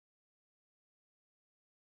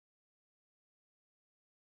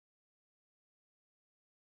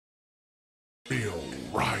Bill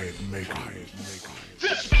Riot Maker.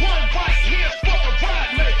 This one right here's for the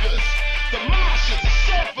ride makers, the Martians, the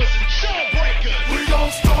surfers, and jawbreakers. We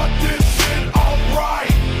gon' start this shit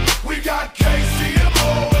alright. We got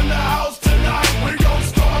KCMO in the house tonight. We gon'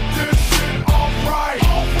 start this shit alright.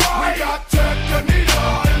 We got Ted Canita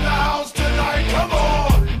in the house tonight. Come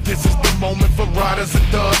on. This is the moment for riders and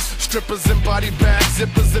thugs, strippers and body bags,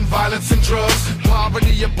 zippers and violence and drugs.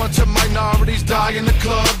 Poverty, a bunch of minorities die in the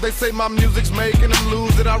club. They say my music's making them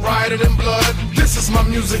lose it, I write it in blood. This is my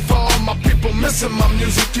music for all my people missing my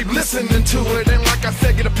music. Keep listening to it, and like I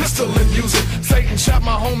said, get a pistol and use it. Satan shot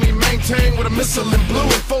my homie Maintain with a missile and blew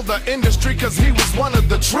it for the industry, cause he was one of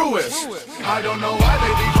the truest. I don't know why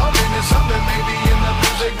they be pumping, it's something maybe in the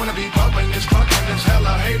music. When I be pumping, it's crunking, it's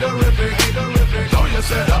hella haterific, haterific. Throw your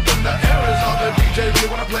set up in the air is all the DJ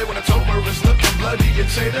do when I play. When it's over, it's looking bloody and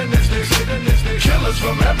satanistic, satanistic. Killers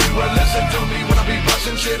from everywhere, listen to me when I be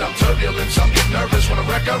busting shit. I'm turbulent, some get nervous when I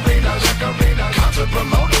wreck arenas, concert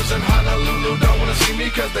promoters in Honolulu don't wanna see me,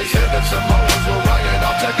 cause they said that Samoans will riot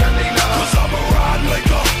off Tekanina. Cause I'm a ride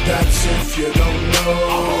maker, that's if you don't know.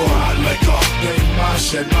 I'm a ride maker, they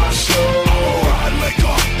mosh at my show. I'm a ride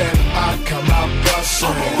maker, and I come out bustin'.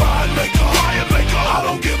 I'm a ride maker, riot maker, I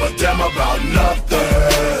don't give a damn about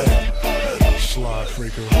nothing. Slide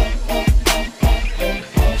freaker,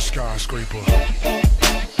 skyscraper.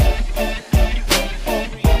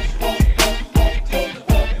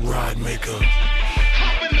 Ride maker.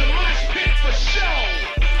 Hop in the mosh pit for show.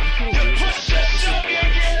 You push yourself, you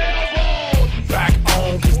get elbowed. Back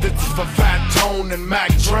on, cause this is for Fat Tone and Mac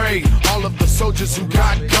Dre. All of the soldiers who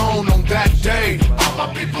got gone on that day. All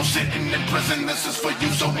my people sitting in prison, this is for you,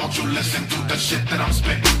 so won't you listen to the shit that I'm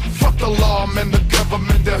spitting. Fuck the law, man, the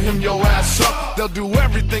government, they'll hem your ass up. They'll do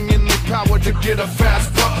everything in their power to get a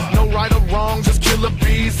fast buck. No right or wrong, just killer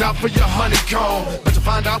bees out for your honeycomb. But you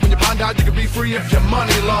find out when you find out you can be free if your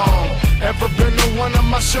money long. Ever been to one of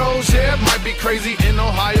my shows? Yeah, it might be crazy. In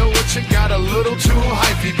Ohio, which it got a little too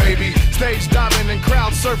hypey, baby. Stage diving and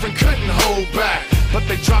crowd surfing couldn't hold back. But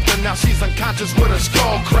they dropped her, now she's unconscious with her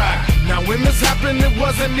skull cracked. Now when this happened, it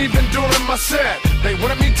wasn't even during my set. They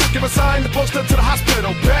wanted me to give a sign to post her to the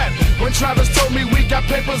hospital bed. When Travis told me we got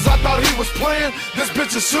papers, I thought he was playing. This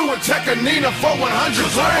bitch is suing Tekanina for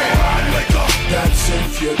 100 grand. That's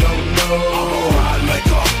if you don't know. I'm a ride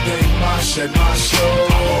maker. They mosh at my show.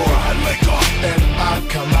 I'm a ride maker, and I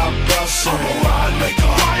come out bustin'. I'm a ride maker,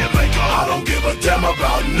 riot maker, I don't give a damn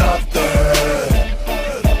about nothing.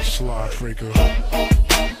 Slide freaker.